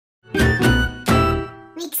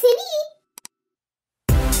Mixi.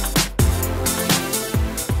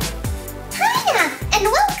 Hiya, and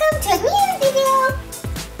welcome to a new video.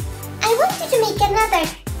 I wanted to make another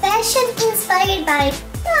fashion inspired by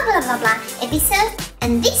blah blah blah blah episode,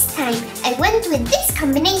 and this time I went with this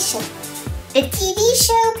combination. The TV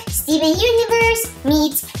show Steven Universe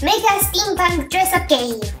meets Mega Steampunk dress-up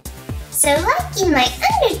game. So like in my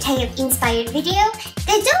Undertale inspired video,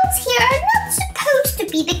 the dolls here are not supposed to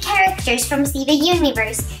be the characters from Steven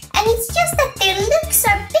Universe, and it's just that their looks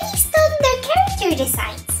are based on their character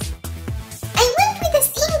designs. I went with the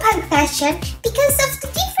steampunk fashion because of the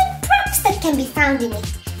different props that can be found in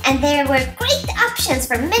it, and there were great options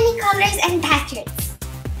for many colors and patterns.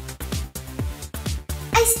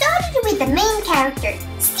 I started with the main character,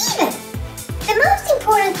 Steven. The most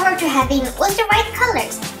important part to have in was the right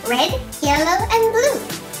colors, red, yellow and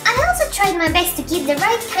blue. I also tried my best to give the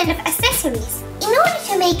right kind of accessories in order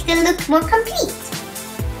to make the look more complete.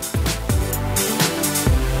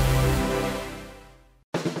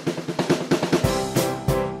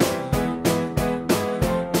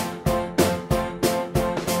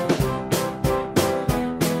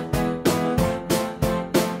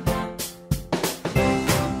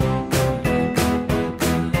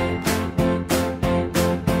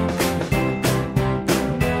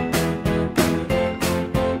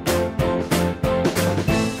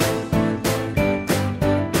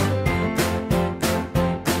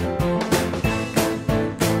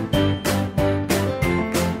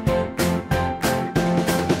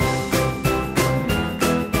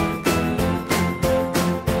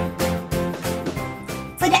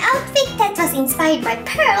 Inspired by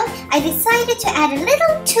Pearl, I decided to add a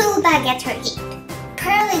little tool bag at her hip.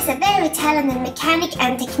 Pearl is a very talented mechanic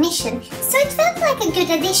and technician, so it felt like a good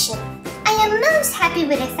addition. I am most happy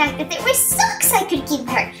with the fact that there were socks I could give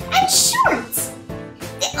her, and shorts!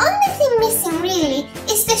 The only thing missing really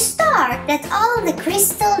is the star that all the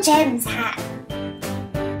crystal gems have.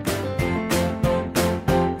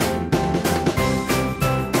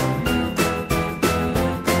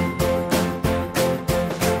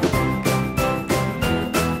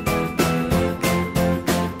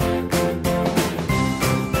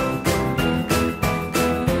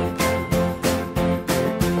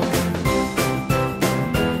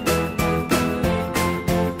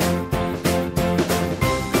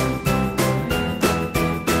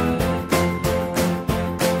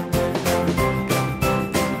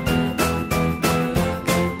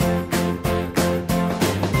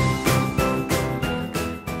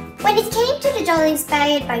 When it came to the doll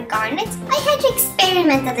inspired by Garnet, I had to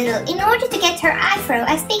experiment a little in order to get her afro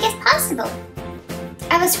as big as possible.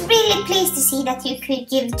 I was really pleased to see that you could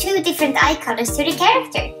give two different eye colors to the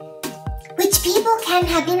character, which people can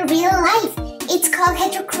have in real life. It's called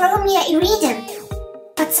heterochromia iridum.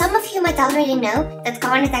 But some of you might already know that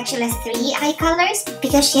Garnet actually has 3 eye colors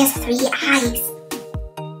because she has 3 eyes.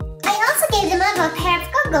 I also gave the model a pair of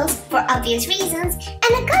goggles for obvious reasons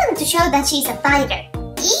and a gun to show that she's a fighter,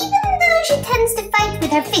 even though she tends to fight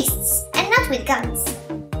with her fists and not with guns.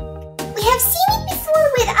 We have seen it before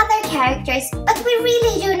with other characters, but we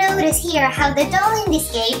really do notice here how the doll in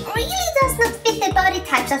this game really does not fit the body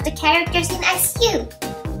types of the characters in SU.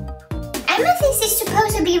 Amethyst is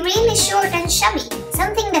supposed to be really short and chubby,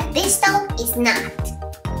 something that this doll is not.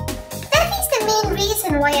 That is the main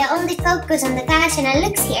reason why I only focus on the fashion and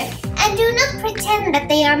looks here, and do not pretend that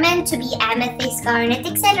they are meant to be amethyst, garnet,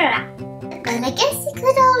 etc. But I guess you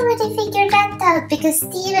could already figure that out because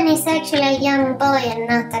Steven is actually a young boy and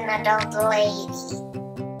not an adult lady.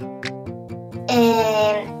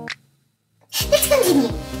 Let's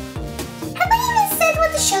continue. Have I even said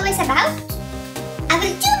what the show is about? I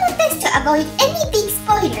will do my best to avoid any big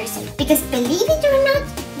spoilers because believe it or not,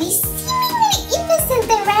 this seemingly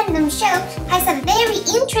innocent and random show has a very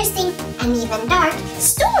interesting and even dark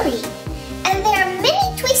story. And there are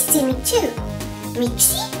many twists in it too.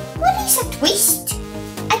 Mixi? What is a twist?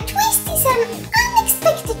 A twist is an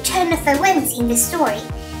unexpected turn of events in the story.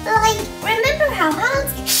 Like, remember how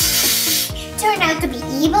Hans turned out to be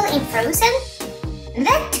evil in Frozen?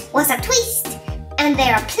 That was a twist, and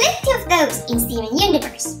there are plenty of those in Steven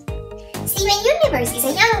Universe. Steven Universe is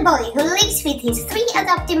a young boy who lives with his 3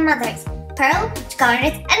 adoptive mothers, Pearl,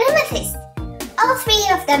 Garnet, and Amethyst. All 3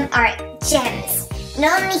 of them are gems,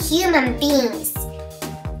 non-human beings.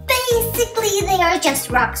 Basically, they are just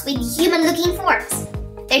rocks with human-looking forms.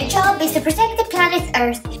 Their job is to protect the planet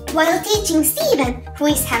Earth while teaching Steven, who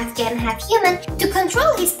is half gem, half human, to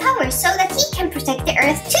control his powers so that he can protect the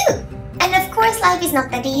Earth too. And of course, life is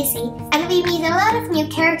not that easy, and we meet a lot of new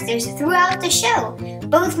characters throughout the show,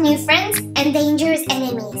 both new friends and dangerous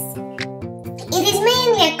enemies. In It is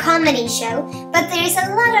mainly a comedy show, but there is a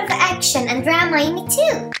lot of action and drama in it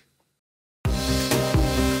too.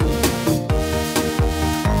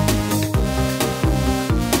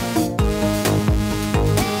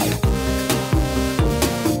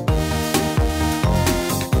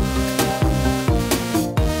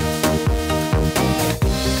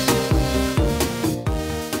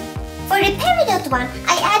 One,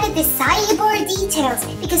 I added the cyborg details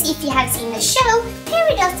because if you have seen the show,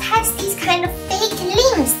 Peridot has these kind of fake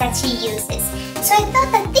limbs that she uses. So I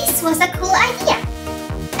thought that this was a cool idea.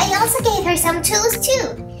 I also gave her some tools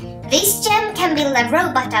too. This gem can build a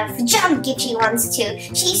robot out of junk if she wants to.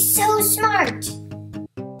 She's so smart.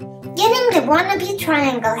 Getting the wannabe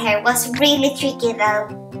triangle hair was really tricky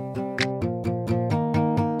though.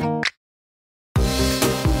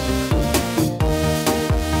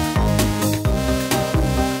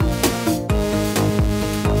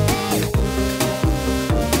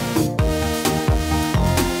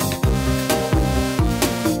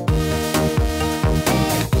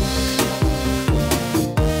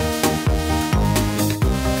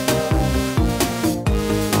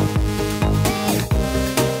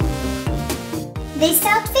 This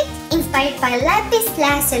outfit, inspired by lapis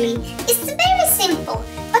lazuli, is very simple,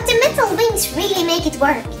 but the metal wings really make it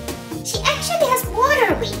work. She actually has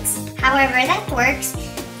water wings, however that works,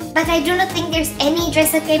 but I do not think there's any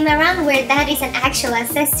dress-up game around where that is an actual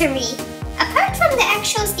accessory, apart from the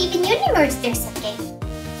actual Steven Universe dress-up game.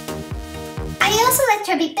 I also let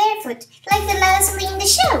her be barefoot, like the lazuli in the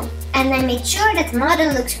show, and I made sure that the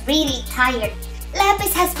model looks really tired.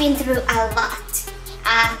 Lapis has been through a lot.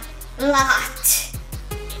 A lot.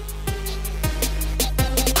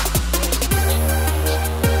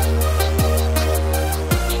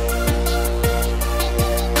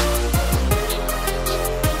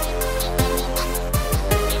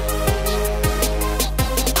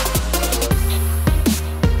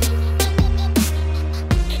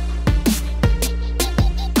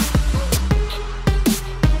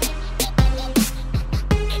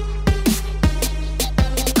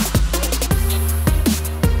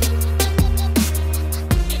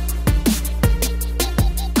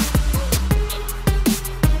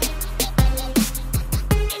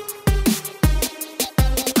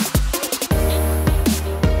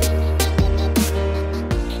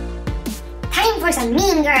 For some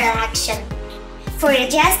mean girl action. For the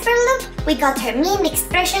Jasper look, we got her mean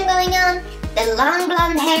expression going on, the long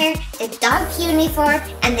blonde hair, the dark uniform,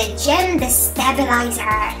 and the gem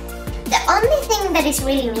destabilizer. The only thing that is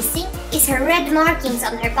really missing is her red markings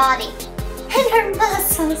on her body. And her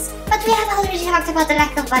muscles. But we have already talked about the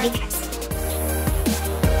lack of body caps.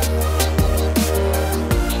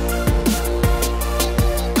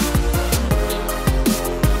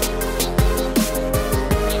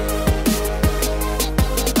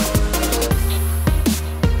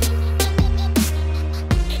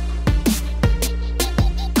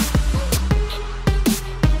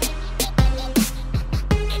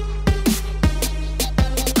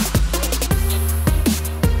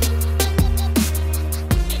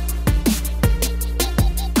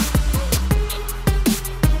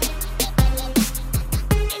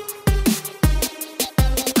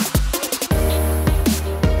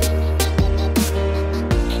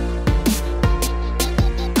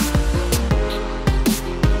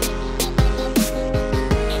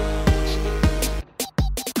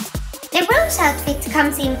 Outfit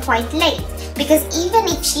comes in quite late, because even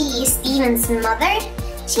if she is Steven's mother,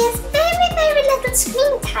 she has very little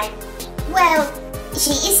screen time. Well,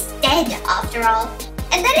 she is dead after all.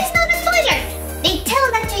 And that is not a spoiler! They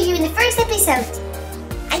tell that to you in the first episode.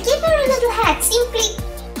 I gave her a little hat simply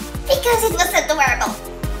because it was adorable.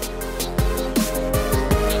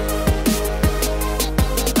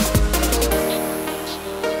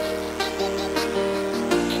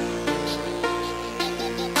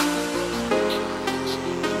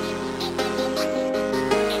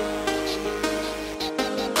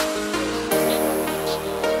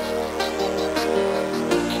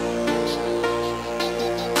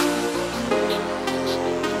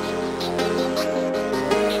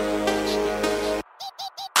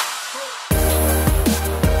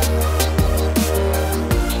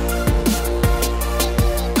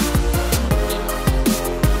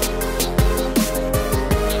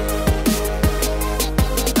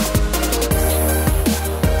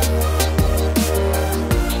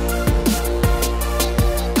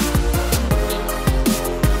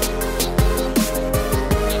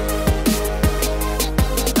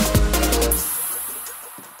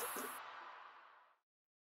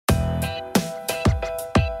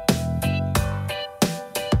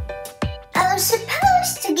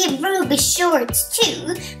 shorts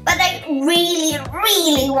too, but I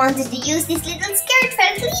really wanted to use this little skirt for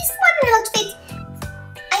at least one outfit.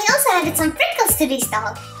 I also added some freckles to this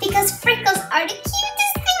doll, because freckles are the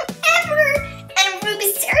cutest thing ever, and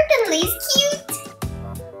Ruby certainly is cute.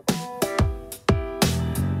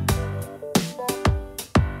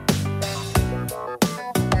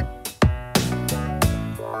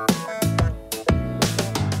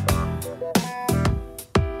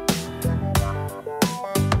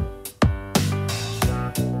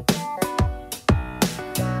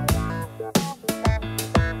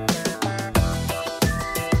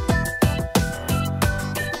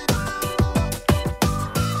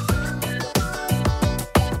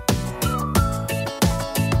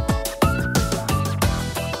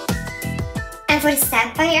 For the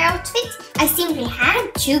sapphire outfit, I simply had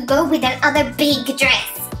to go with another big dress.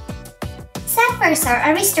 Sapphires are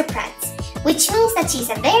aristocrats, which means that she's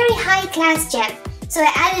a very high-class gem, so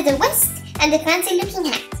I added a vest and a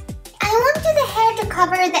fancy-looking hat. I wanted the hair to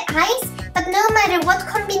cover the eyes, but no matter what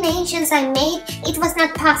combinations I made, it was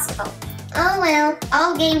not possible. Oh well,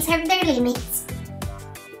 all games have their limits.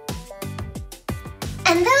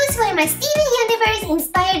 And those were my Steven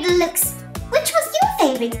Universe-inspired looks. Which was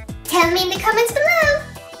your favorite? Tell me in the comments below!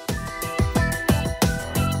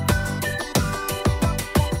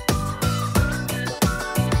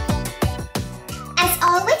 As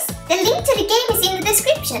always, the link to the game is in the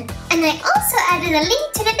description, and I also added a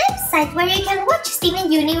link to the website where you can watch Steven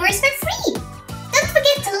Universe for free.